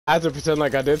I have to pretend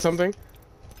like I did something.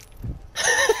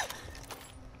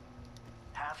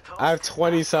 I have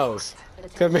 20 cells.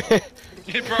 Come here.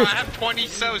 Bro, I have 20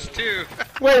 cells too.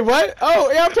 Wait, what? Oh,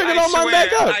 yeah, I'm picking all mine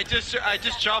back up. I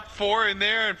just dropped 4 in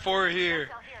there and 4 here.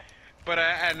 But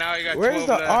and now I got 12 Where's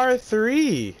the left.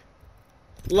 R3?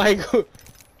 Like,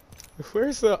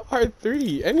 where's the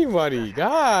R3? Anybody?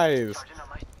 Guys.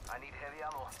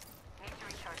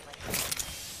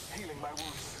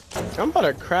 I'm about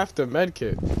to craft a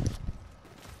medkit.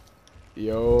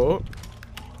 Yo.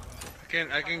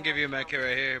 I can give you a medkit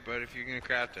right here, but if you're gonna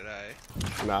craft it,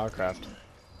 Nah, I'll craft.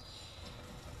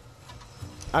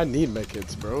 I need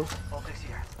medkits, bro.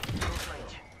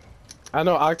 I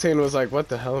know Octane was like, what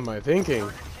the hell am I thinking?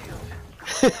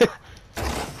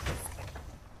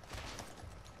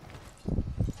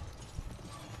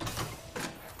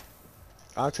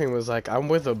 Octane was like, I'm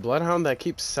with a bloodhound that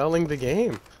keeps selling the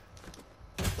game.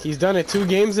 He's done it 2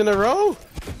 games in a row.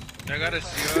 I got an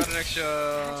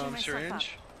extra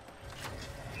syringe.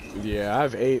 Yeah, I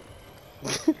have 8.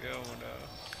 Yo,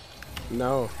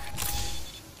 no.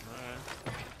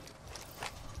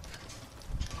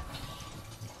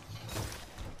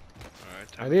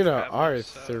 Alright, I need a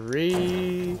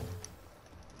R3.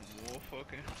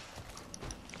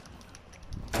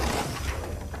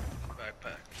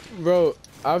 Backpack. Bro,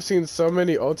 I've seen so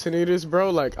many alternators, bro.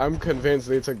 Like, I'm convinced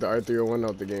they took the R301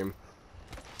 out the game.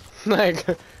 Like,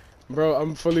 bro,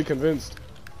 I'm fully convinced.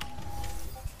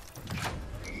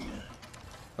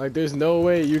 Like, there's no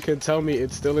way you can tell me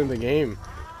it's still in the game.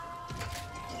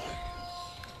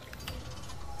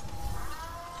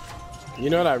 You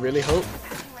know what I really hope?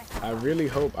 I really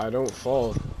hope I don't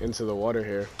fall into the water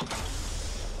here.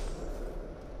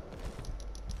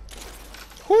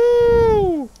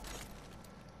 Woo!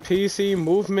 PC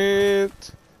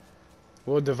movement.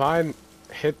 Will Divine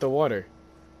hit the water?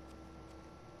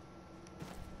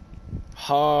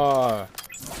 Ha!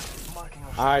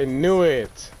 I knew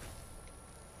it.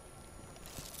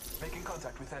 Making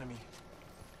contact with enemy.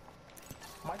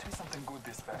 Might be something good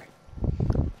this way.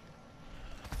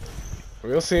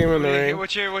 We'll see him in the ring.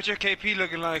 What's your KP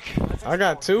looking like? I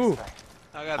got 2.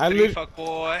 I got 3, fuck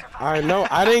boy. I know.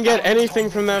 I didn't get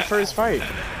anything from that first fight.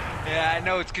 Yeah, I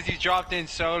know. It's because you dropped in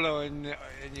solo and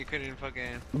you couldn't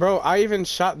fucking. Bro, I even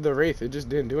shot the Wraith. It just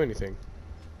didn't do anything.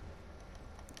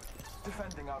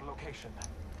 Defending our location.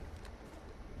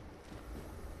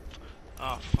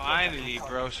 Oh, finally,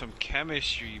 bro. Some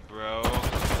chemistry, bro. I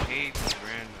hate these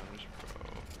randoms,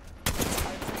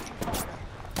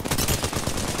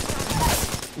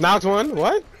 bro. Knocked one.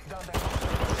 What?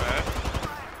 Okay.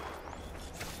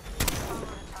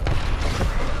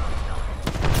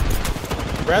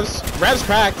 Rev's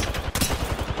cracked.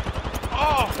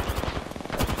 Oh!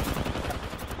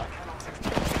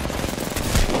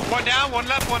 One down, one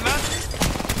left, one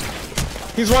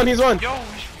left. He's one. Yo.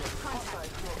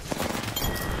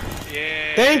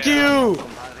 Yeah. Thank you.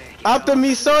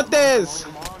 Optimisotes.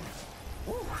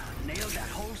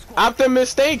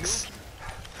 Optimistakes.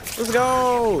 Let's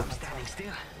go.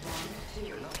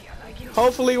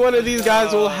 Hopefully one of these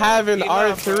guys will have an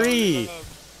R3.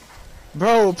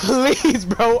 Bro, please,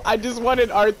 bro. I just wanted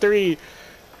R3.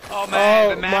 Oh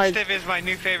man, the Mastiff is my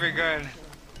new favorite gun.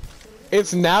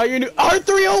 It's now your new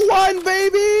R301,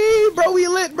 baby. Bro, we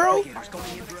lit, bro.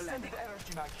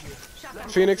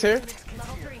 Phoenix here.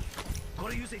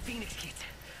 Gotta use a Phoenix kit.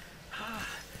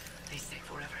 They stay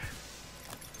forever.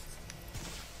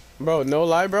 Bro, no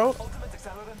lie, bro.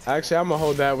 Actually, I'm gonna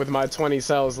hold that with my 20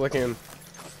 cells looking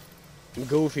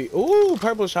goofy. Ooh,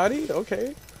 purple shotty.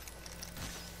 Okay.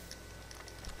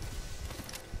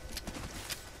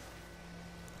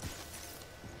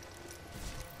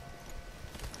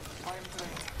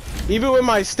 Even with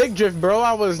my stick drift, bro,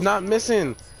 I was not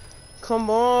missing. Come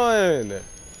on.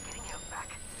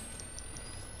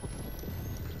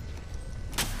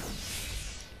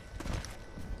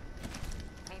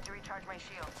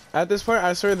 At this point,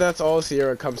 I swear that's all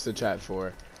Sierra comes to chat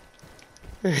for.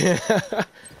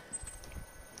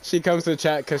 She comes to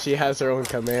chat because she has her own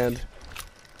command.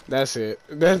 That's it.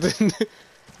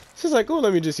 She's like, oh,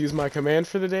 let me just use my command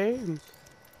for the day. And,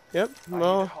 yep.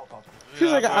 Well,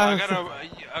 she's like, bro,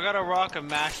 I gotta rock a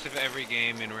Mastiff every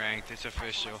game in ranked. It's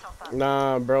official.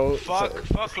 Nah, bro.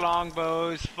 Fuck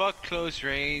longbows. Fuck close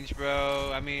range,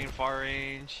 bro. I mean far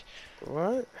range.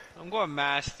 What? I'm going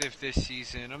Mastiff this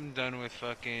season. I'm done with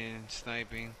fucking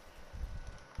sniping.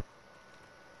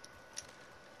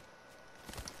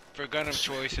 For gun of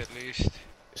choice, at least.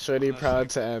 Shorty proud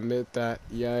to admit that.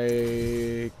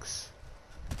 Yikes.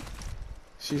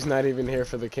 She's not even here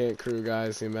for the Kent crew,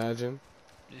 guys. Imagine.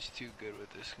 Just too good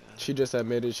with this gun. She just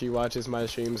admitted she watches my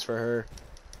streams for her.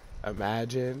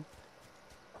 Imagine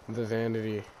the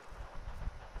vanity.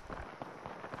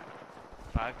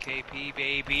 5 KP,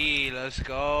 baby. Let's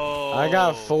go. I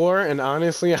got 4, and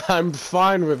honestly, I'm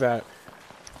fine with that.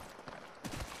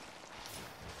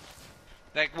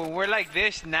 Like, when we're like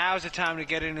this, now's the time to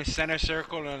get in the center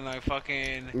circle and, like,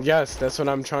 fucking... Yes, that's what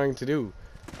I'm trying to do.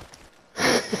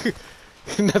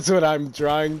 That's what I'm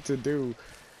trying to do.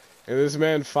 And this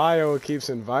man, Fio, keeps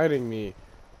inviting me.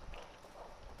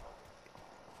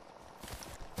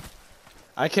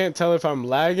 I can't tell if I'm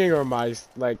lagging or my,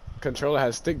 like, controller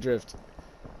has stick drift.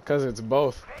 Because it's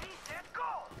both. Ready, set, go!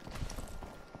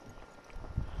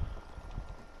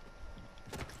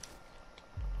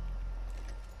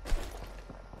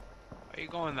 Why are you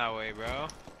going that way, bro? Where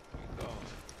you going?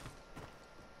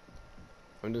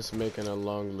 I'm just making a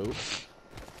long loop.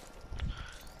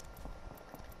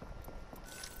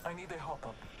 I need a hop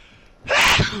up.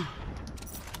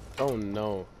 Oh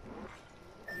no.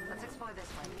 Let's explore this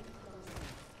way.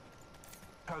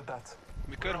 Heard that.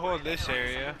 We could hold this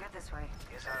area. Get this way.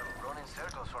 Guess I'll run in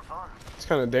circles for fun. It's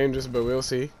kind of dangerous, but we'll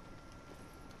see.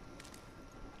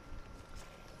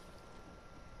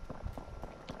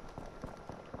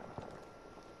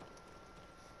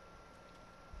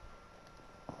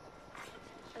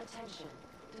 Attention.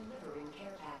 Delivering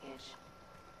care package.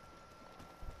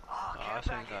 Oh, I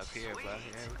think up here, but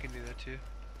yeah, we can do that too.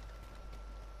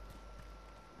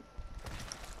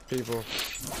 People.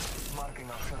 Marking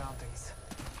our surroundings.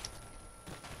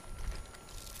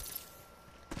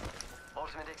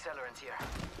 Ultimate accelerant here.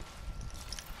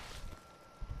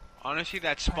 Honestly,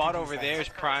 that spot over there is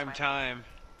prime time.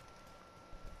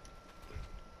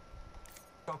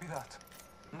 Copy that.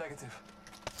 Negative.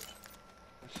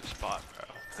 That's the spot, bro.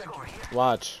 Thank you.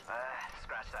 Watch.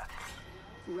 Scratch that.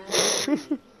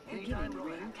 Round beginning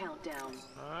ring countdown.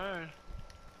 Alright.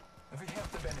 We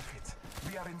have the benefit.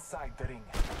 We are inside the ring.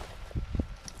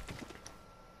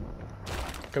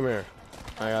 Come here.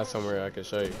 I got somewhere I can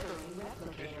show you.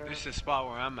 This is the spot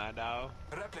where I'm at, dog.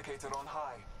 Replicator on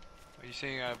high. Are you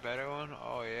saying you got a better one?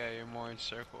 Oh yeah, you're more in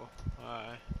circle.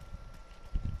 Alright.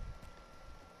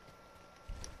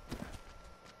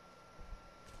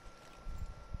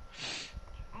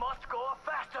 Must go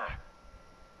faster.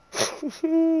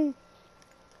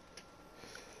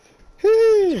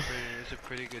 It's a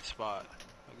pretty good spot.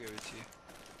 I'll give it to you.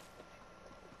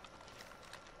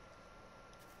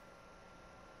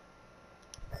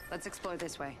 Let's explore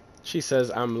this way. She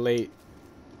says I'm late.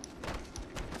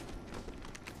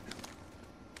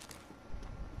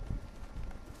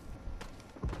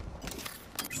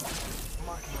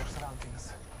 Marking our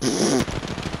surroundings.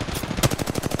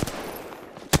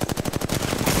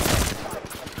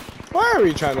 Why are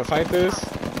we trying to fight this?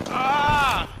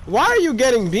 Ah! Why are you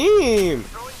getting beamed?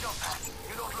 Throwing jump pad.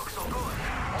 You don't look so good.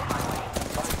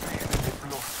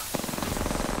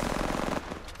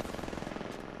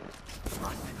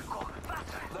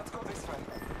 Let's go this way.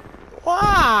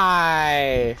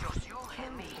 Why? Just you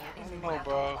and me. Oh,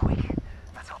 bro. Quick.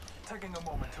 That's all. Taking a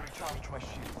moment to recharge my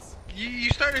shields. You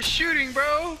started shooting,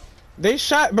 bro. They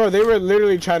shot, bro. They were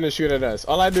literally trying to shoot at us.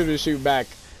 All I did was shoot back.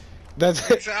 That's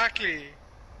it. Exactly.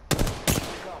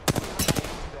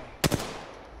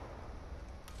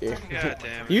 Yeah. God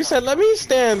damn it. You said let me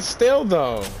stand still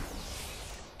though.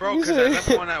 Bro, because I left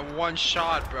one at one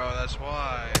shot, bro. That's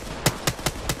why.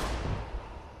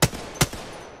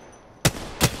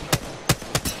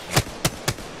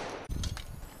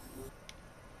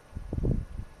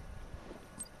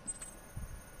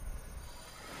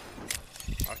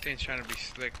 Octane's trying to be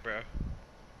slick, bro.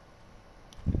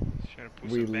 He's trying to pull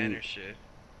some banner shit.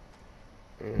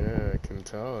 Yeah, I can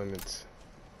tell, and it's.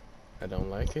 I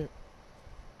don't like it.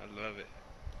 I love it.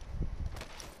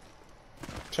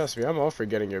 Trust me, I'm all for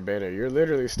getting your banner. You're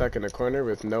literally stuck in a corner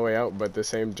with no way out but the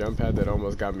same jump pad that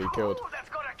almost got me killed. Ooh, that's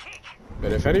got a kick.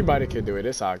 But if anybody could do it,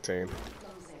 it's Octane.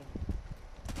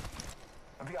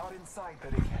 We are inside the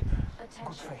ring.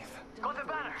 Good faith. Got the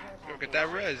banner. Look at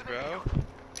that res, bro.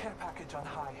 Care package on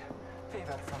high.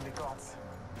 Favor from the gods.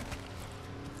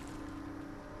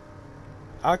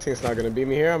 Octane's not gonna beat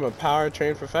me here. I'm a power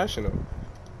trained professional.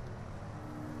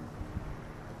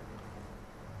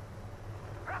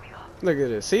 Look at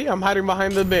this. See, I'm hiding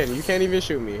behind the bin. You can't even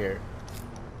shoot me here.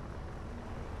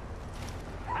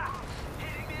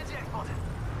 Hitting the eject button.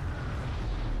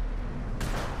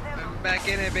 I'm back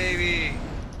in it, baby.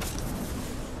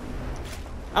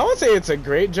 I won't say it's a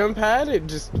great jump pad. It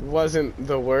just wasn't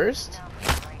the worst.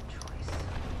 Right choice.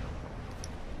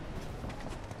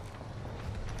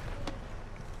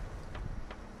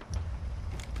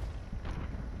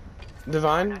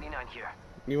 Divine, 99 here.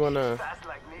 you wanna? Fast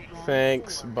like me.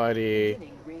 Thanks, buddy.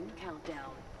 Beginning ring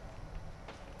countdown.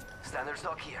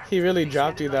 He really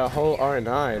dropped you that whole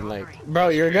R9. Like, bro,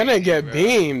 you're gonna get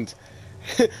beamed.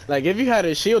 Like, if you had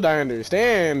a shield, I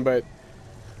understand, but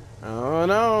I don't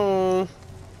know.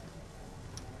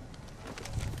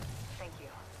 Thank you.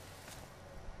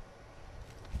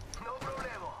 No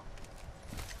problemo.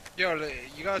 Yo,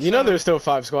 you got. You know there's still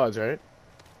 5 squads, right?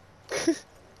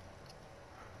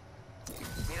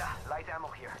 Mira, light ammo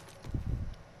here.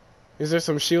 Is there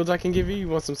some shields I can give you? You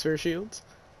want some spare shields?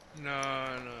 No,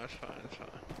 it's fine, it's fine.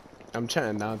 I'm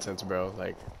chatting nonsense, bro.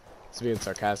 Like, it's being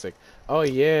sarcastic. Oh,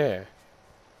 yeah.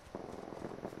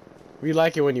 We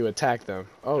like it when you attack them.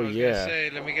 Oh, I was yeah. gonna say,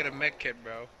 let me get a med kit,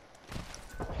 bro.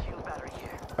 Shield battery here.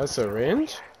 A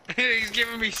syringe? He's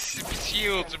giving me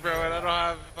shields, bro, and I don't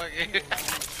have fucking.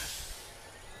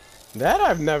 That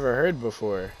I've never heard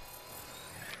before.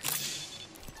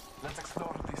 Let's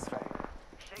explore this way.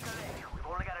 Shake a leg. We've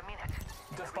only got a minute.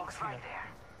 Just box here.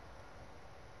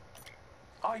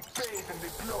 I bathe in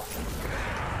the blood.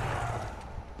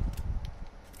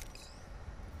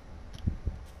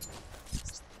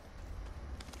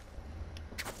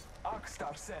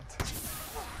 Arcstar sent.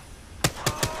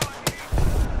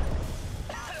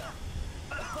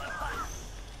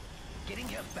 Getting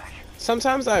him back.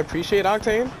 Sometimes I appreciate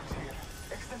Octane.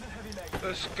 Extended heavy mag.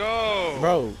 Let's go.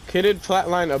 Bro, kitted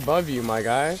flatline above you, my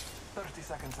guy. 30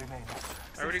 seconds remain.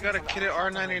 I already got a kitted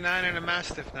R99 and a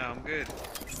Mastiff now. I'm good.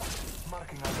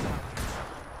 Marking our targets.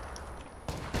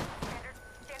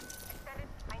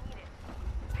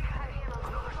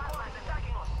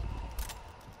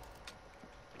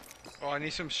 Oh, I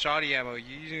need some shoddy ammo.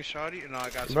 You using shoddy? No,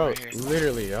 I got some Bro, right here.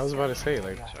 literally, I was about to say,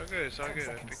 like, It's all good. It's all 10 good. I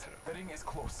seconds. picked it up. The ring is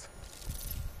close.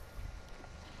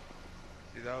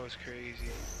 Dude, that was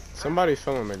crazy. somebody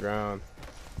fell on the ground.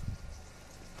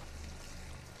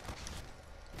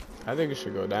 I think it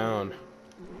should go down.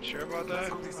 Sure about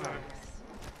that? Alright.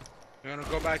 You wanna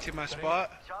go back to my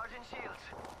spot? Charging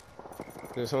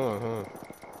shields. Just hold on.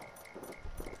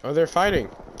 Oh, they're fighting.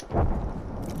 Moving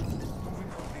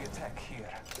from the attack here.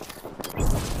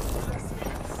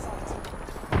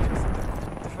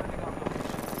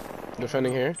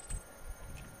 Defending here.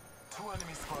 2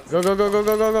 enemy squads. Go, go, go, go,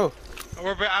 go, go, go.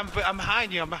 Oh, I'm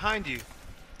behind you. I'm behind you.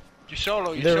 You're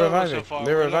solo. You're They're solo reviving. so far.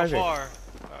 They're We're a little reviving. far.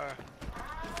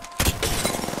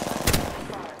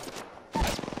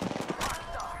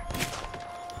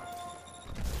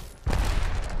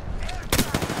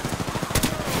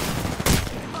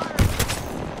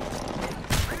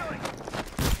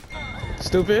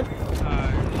 Stupid.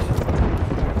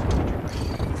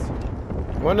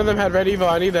 One of them had red evo.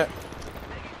 I need that.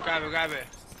 Grab it, grab it.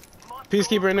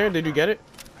 Peacekeeper in there. Did you get it?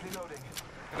 Reloading.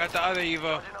 I got the other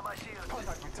Evo.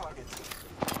 Contact with target.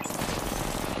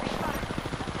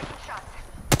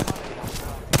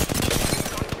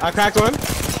 I cracked one.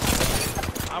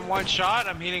 I'm one shot.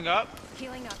 I'm healing up.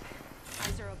 Healing up.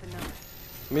 Eyes are open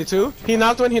though. Me too. He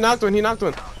knocked one. He knocked one. He knocked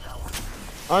one.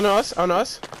 On us. On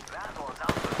us.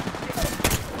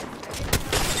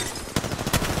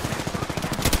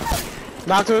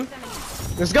 Knocked one.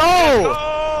 Let's go.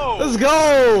 Oh! Let's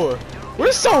go.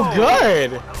 We're so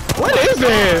good. What is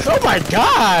this? Oh my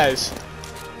gosh.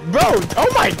 Bro,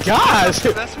 oh my gosh.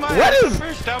 That's my What is?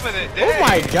 first dub of the day. Oh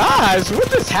my gosh. What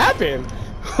just happened?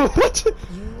 What?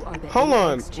 You are the Hold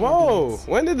on. Apex Whoa. champions.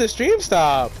 When did the stream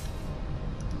stop?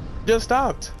 Just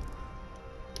stopped.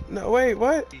 No, wait,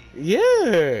 what?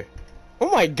 Yeah. Oh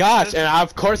my gosh. And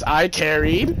of course I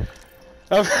carried.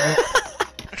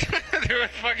 They were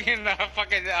fucking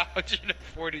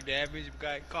 140 damage,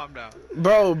 guy. Calm down.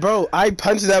 Bro, I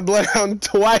punched that bloodhound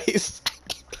twice.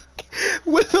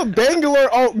 With a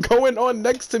Bangalore ult going on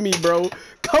next to me, bro.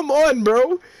 Come on,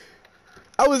 bro.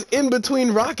 I was in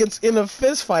between rockets in a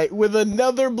fist fight with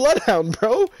another bloodhound,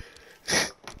 bro.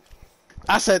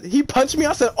 I said, he punched me.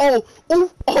 I said, oh,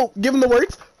 give him the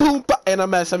words. Boom, and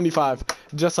I'm at 75.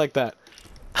 Just like that.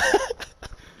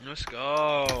 Let's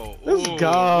go. Let's Ooh,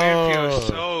 go. It feels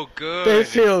so good. It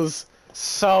feels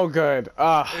so good.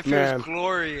 Ah, It feels man.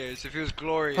 glorious. It feels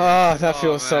glorious. Ah, that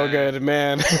feels so man. good,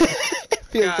 man. It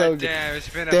feels God so good. damn, it's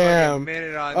been a Damn. fucking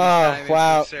minute on Oh,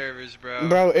 wow. servers, bro.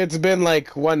 Bro, it's been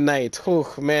like one night. Whew,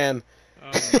 man.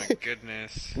 Oh my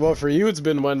goodness. Well, for you, it's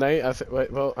been one night.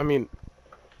 Well, I mean,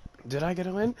 did I get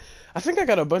a win? I think I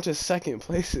got a bunch of second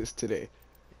places today.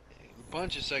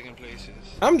 Bunch of second places.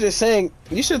 I'm just saying,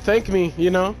 you should thank me, you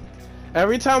know?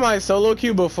 Every time I solo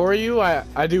queue before you,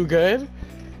 I do good.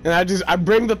 And I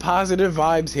bring the positive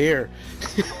vibes here.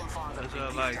 That's what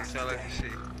I like. That's what I like to see.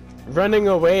 Running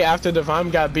away after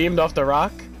Divine got beamed off the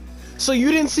rock. So you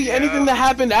didn't see anything that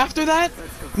happened after that?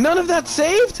 None of that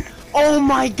saved? Oh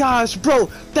my gosh, bro.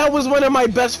 That was one of my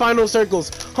best final circles.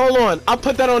 Hold on. I'll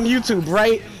put that on YouTube,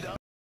 right?